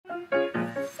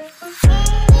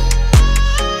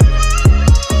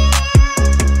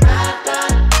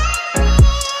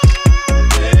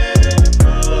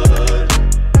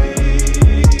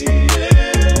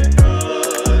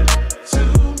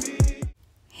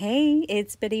Hey,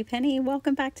 it's Biddy Penny.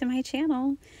 Welcome back to my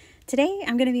channel. Today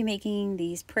I'm going to be making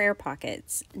these prayer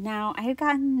pockets. Now, I had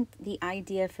gotten the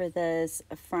idea for this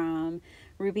from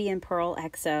Ruby and Pearl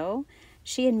XO.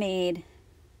 She had made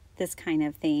this kind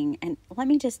of thing, and let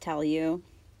me just tell you,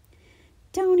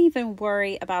 don't even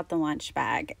worry about the lunch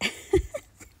bag.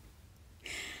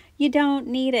 You don't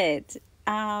need it.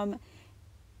 I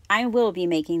will be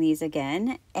making these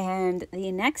again, and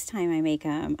the next time I make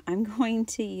them, I'm going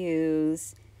to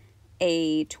use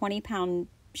a 20-pound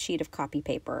sheet of copy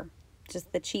paper.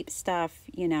 Just the cheap stuff,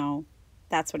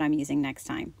 that's what I'm using next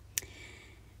time.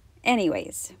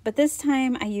 Anyways, but this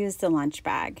time I used the lunch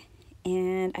bag,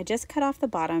 and I just cut off the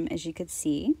bottom, as you could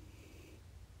see,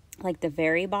 like the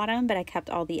very bottom, but I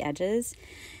kept all the edges.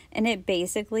 And it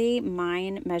basically,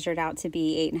 mine measured out to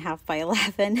be 8.5 by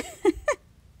 11.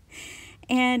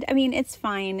 And I mean, it's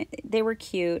fine. They were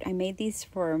cute. I made these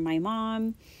for my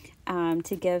mom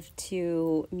to give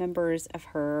to members of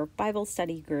her Bible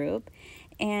study group.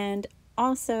 And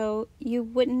also, you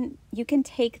can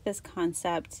take this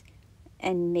concept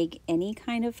and make any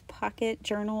kind of pocket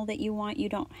journal that you want. You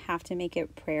don't have to make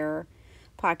it prayer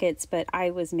pockets, but I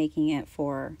was making it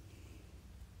for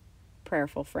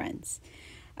prayerful friends.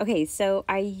 Okay, so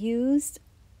I used,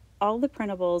 all the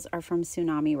printables are from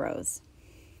Tsunami Rose.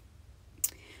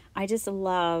 I just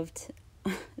loved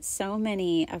so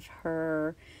many of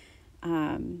her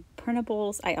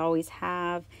printables. I always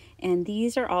have, and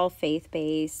these are all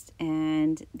faith-based,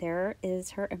 and there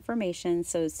is her information.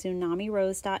 So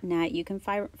tsunamiRose.net. You can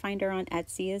find her on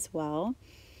Etsy as well.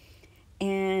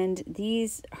 And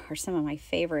these are some of my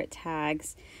favorite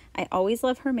tags. I always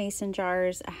love her mason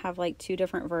jars. I have like 2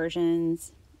 different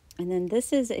versions. And then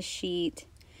this is a sheet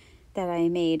that I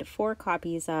made 4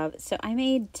 copies of. So I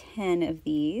made 10 of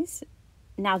these.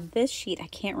 Now this sheet, I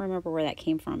can't remember where that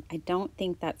came from. I don't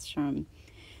think that's from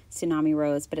Tsunami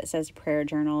Rose, but it says prayer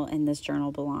journal, and this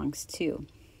journal belongs to.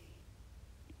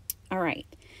 All right.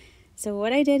 So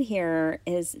what I did here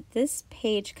is this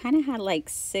page kind of had like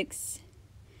 6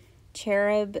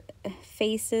 cherub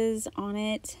faces on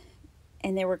it,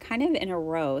 and they were kind of in a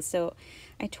row. So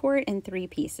I tore it in 3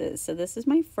 pieces. So this is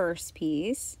my first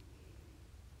piece.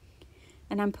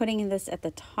 And I'm putting this at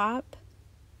the top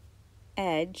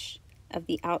edge of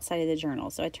the outside of the journal.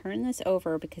 So I turned this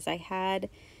over because I had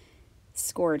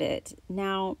scored it.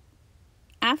 Now,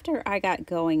 after I got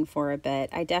going for a bit,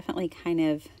 I definitely kind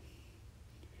of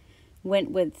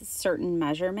went with certain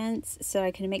measurements so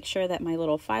I can make sure that my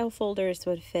little file folders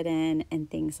would fit in and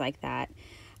things like that.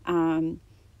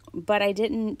 But I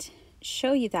didn't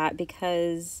show you that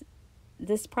because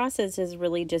this process is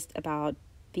really just about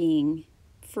being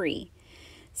free.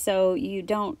 So you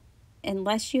don't,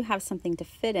 unless you have something to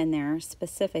fit in there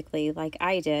specifically like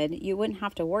I did, you wouldn't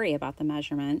have to worry about the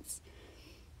measurements.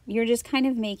 You're just kind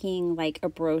of making like a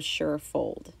brochure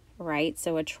fold, right?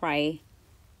 So a trifold.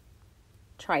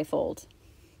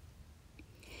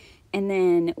 And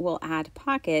then we'll add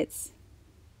pockets,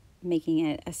 making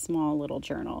it a small little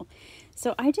journal.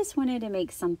 So I just wanted to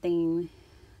make something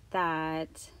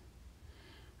that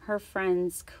her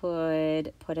friends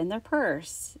could put in their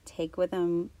purse, take with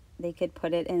them. They could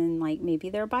put it in like maybe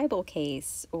their Bible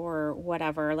case or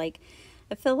whatever. Like,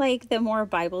 I feel like the more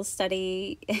Bible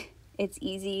study, it's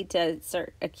easy to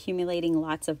start accumulating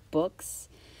lots of books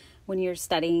when you're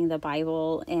studying the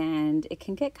Bible, and it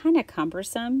can get kind of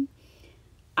cumbersome,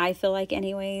 I feel like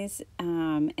anyways.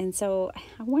 And so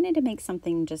I wanted to make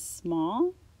something just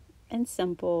small and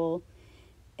simple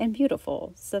and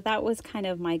beautiful. So that was kind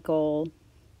of my goal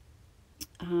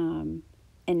in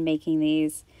making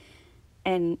these.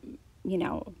 And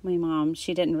my mom,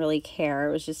 she didn't really care.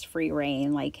 It was just free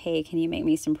reign. Like, hey, can you make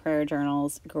me some prayer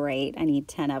journals? Great. I need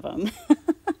 10 of them.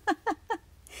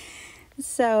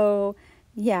 So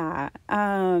yeah,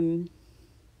 I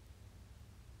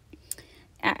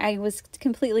was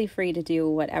completely free to do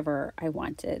whatever I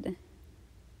wanted.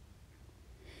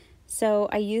 So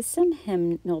I used some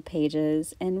hymnal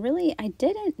pages, and really I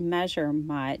didn't measure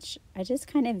much. I just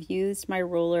kind of used my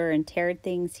ruler and teared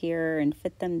things here and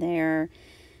fit them there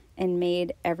and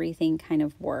made everything kind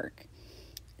of work.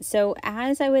 So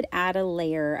as I would add a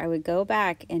layer, I would go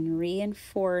back and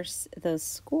reinforce those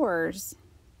scores.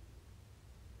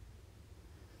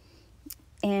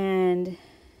 And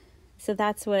so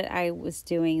that's what I was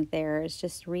doing there, is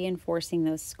just reinforcing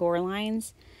those score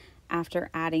lines after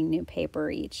adding new paper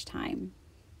each time.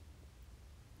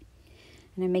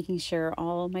 And I'm making sure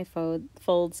all my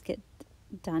folds get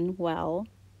done well.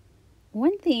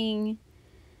 One thing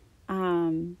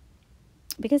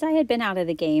because I had been out of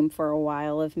the game for a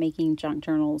while of making junk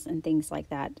journals and things like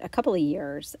that. A couple of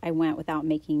years I went without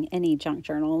making any junk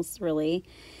journals, really.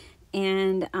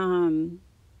 And I'm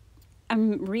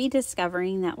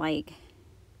rediscovering that, like,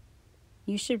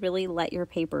 you should really let your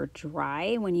paper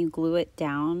dry when you glue it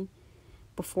down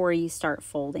before you start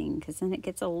folding, because then it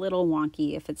gets a little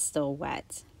wonky if it's still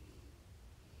wet.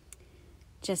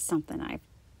 Just something I've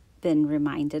been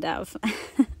reminded of.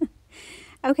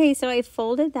 Okay, so I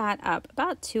folded that up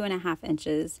about 2.5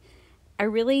 inches.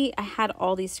 I had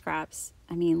all these scraps.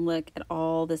 I mean, look at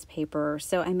all this paper.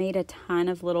 So I made a ton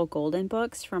of little golden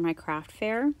books for my craft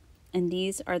fair, and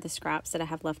these are the scraps that I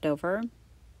have left over,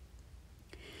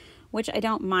 which I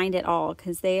don't mind at all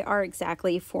because they are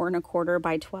exactly 4.25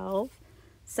 by 12.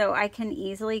 So I can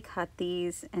easily cut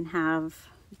these and have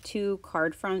 2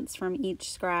 card fronts from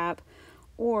each scrap,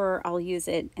 or I'll use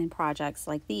it in projects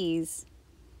like these.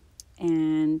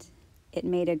 And it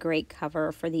made a great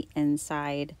cover for the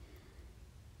inside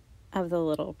of the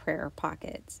little prayer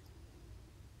pockets.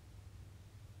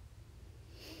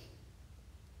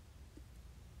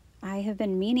 I have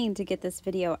been meaning to get this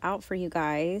video out for you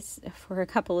guys for a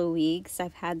couple of weeks.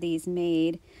 I've had these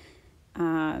made.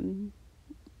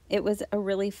 It was a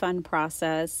really fun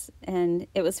process, and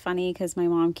it was funny because my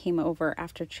mom came over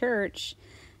after church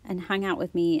and hung out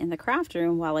with me in the craft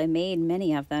room while I made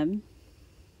many of them.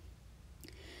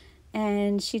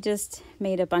 And she just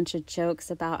made a bunch of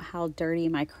jokes about how dirty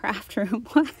my craft room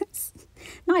was.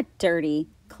 Not dirty,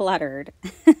 cluttered.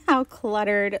 How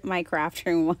cluttered my craft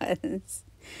room was.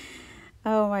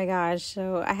 Oh my gosh,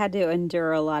 so I had to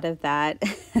endure a lot of that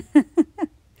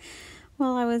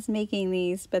while I was making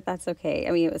these, but that's okay.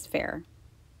 I mean, it was fair.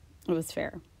 It was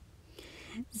fair.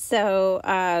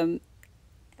 So,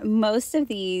 most of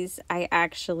these, I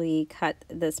actually cut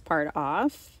this part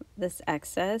off, this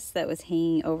excess that was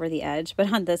hanging over the edge.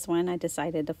 But on this one, I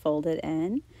decided to fold it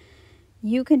in.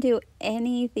 You can do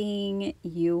anything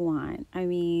you want. I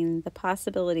mean, the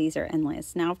possibilities are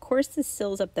endless. Now, of course, this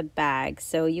seals up the bag,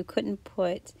 so you couldn't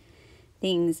put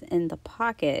things in the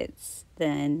pockets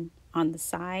then on the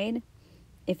side.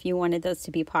 If you wanted those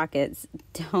to be pockets,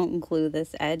 don't glue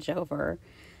this edge over.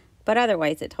 But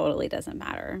otherwise, it totally doesn't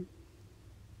matter.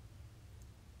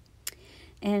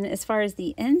 And as far as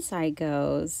the inside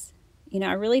goes, you know,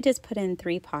 I really just put in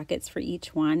 3 pockets for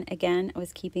each one. Again, I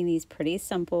was keeping these pretty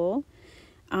simple,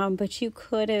 but you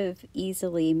could have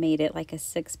easily made it like a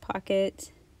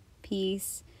 6-pocket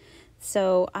piece.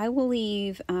 So I will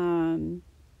leave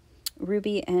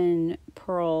Ruby and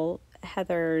Pearl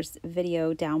Heather's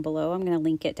video down below. I'm going to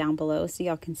link it down below so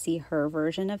y'all can see her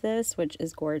version of this, which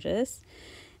is gorgeous,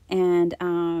 and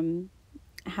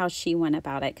how she went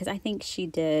about it, because I think she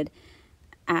did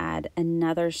add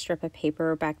another strip of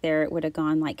paper back there. It would have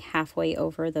gone like halfway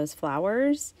over those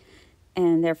flowers,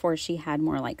 and therefore she had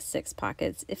more like 6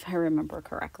 pockets, if I remember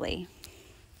correctly.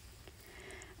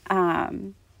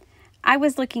 I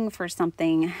was looking for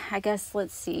something, I guess,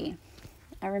 let's see.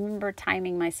 I remember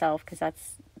timing myself because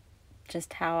that's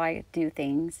just how I do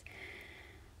things.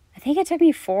 I think it took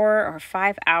me 4 or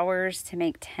 5 hours to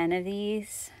make 10 of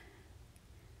these.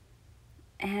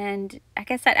 And I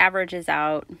guess that averages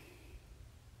out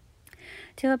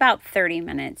to about 30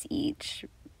 minutes each.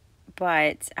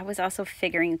 But I was also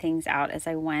figuring things out as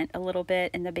I went a little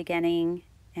bit in the beginning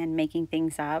and making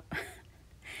things up.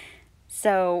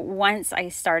 So once I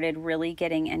started really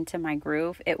getting into my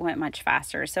groove, it went much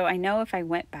faster. So I know if I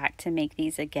went back to make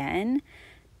these again,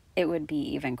 it would be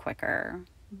even quicker.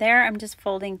 There, I'm just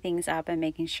folding things up and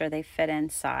making sure they fit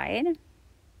inside.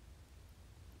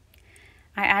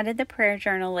 I added the prayer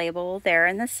journal label there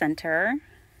in the center.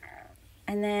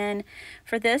 And then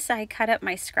for this, I cut up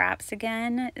my scraps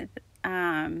again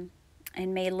and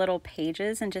made little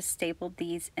pages and just stapled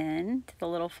these in to the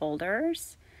little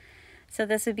folders. So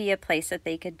this would be a place that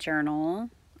they could journal,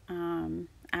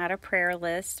 add a prayer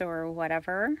list or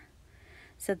whatever.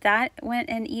 So that went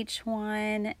in each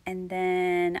one, and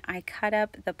then I cut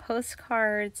up the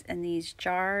postcards in these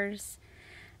jars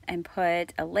and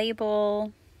put a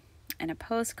label and a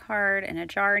postcard and a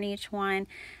jar in each one.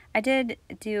 I did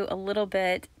do a little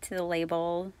bit to the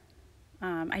label.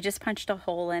 I just punched a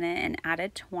hole in it and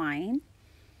added twine.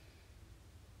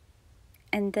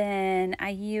 And then I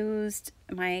used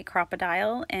my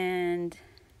crocodile and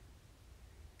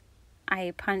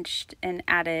I punched and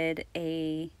added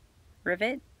a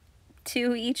rivet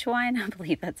to each one. I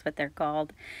believe that's what they're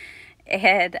called.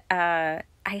 And I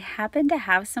happened to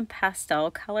have some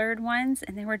pastel colored ones,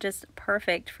 and they were just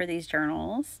perfect for these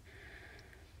journals.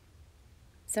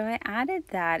 So I added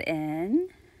that in.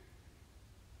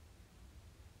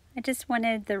 I just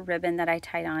wanted the ribbon that I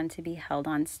tied on to be held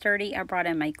on sturdy. I brought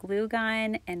in my glue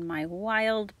gun and my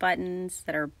wild buttons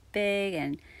that are big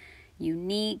and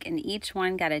unique, and each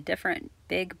one got a different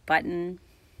big button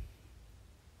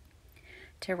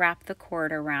to wrap the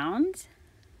cord around.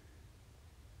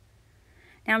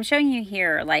 Now I'm showing you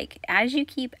here, like as you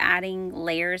keep adding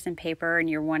layers and paper and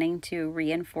you're wanting to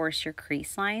reinforce your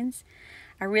crease lines,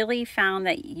 I really found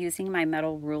that using my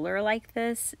metal ruler like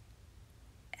this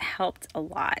helped a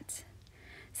lot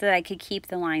so that I could keep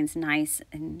the lines nice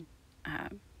and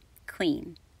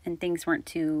clean and things weren't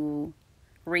too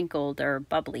wrinkled or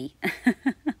bubbly.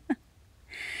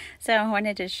 So I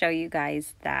wanted to show you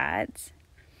guys that.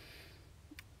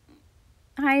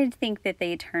 I think that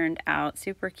they turned out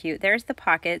super cute. There's the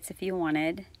pockets if you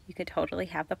wanted. You could totally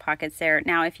have the pockets there.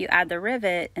 Now if you add the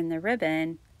rivet and the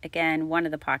ribbon, again, one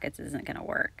of the pockets isn't going to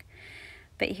work.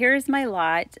 But here's my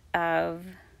lot of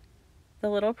the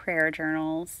little prayer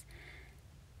journals.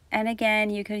 And again,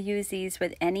 you could use these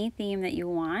with any theme that you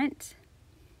want.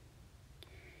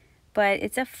 But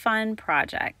it's a fun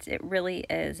project. It really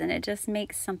is. And it just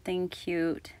makes something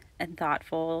cute and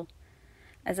thoughtful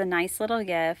as a nice little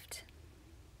gift.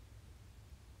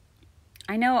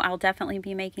 I know I'll definitely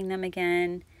be making them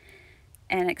again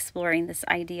and exploring this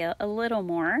idea a little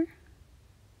more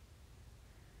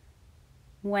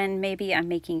when maybe I'm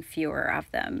making fewer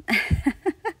of them.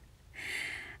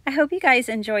 I hope you guys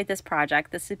enjoyed this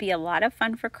project. This would be a lot of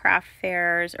fun for craft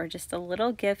fairs or just a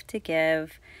little gift to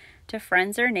give to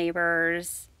friends or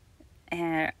neighbors,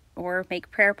 or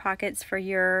make prayer pockets for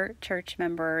your church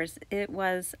members. It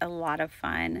was a lot of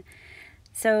fun.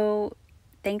 So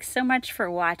thanks so much for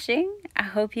watching. I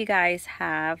hope you guys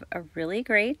have a really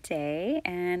great day,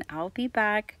 and I'll be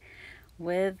back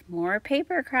with more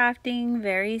paper crafting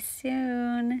very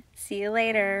soon. See you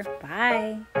later.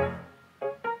 Bye.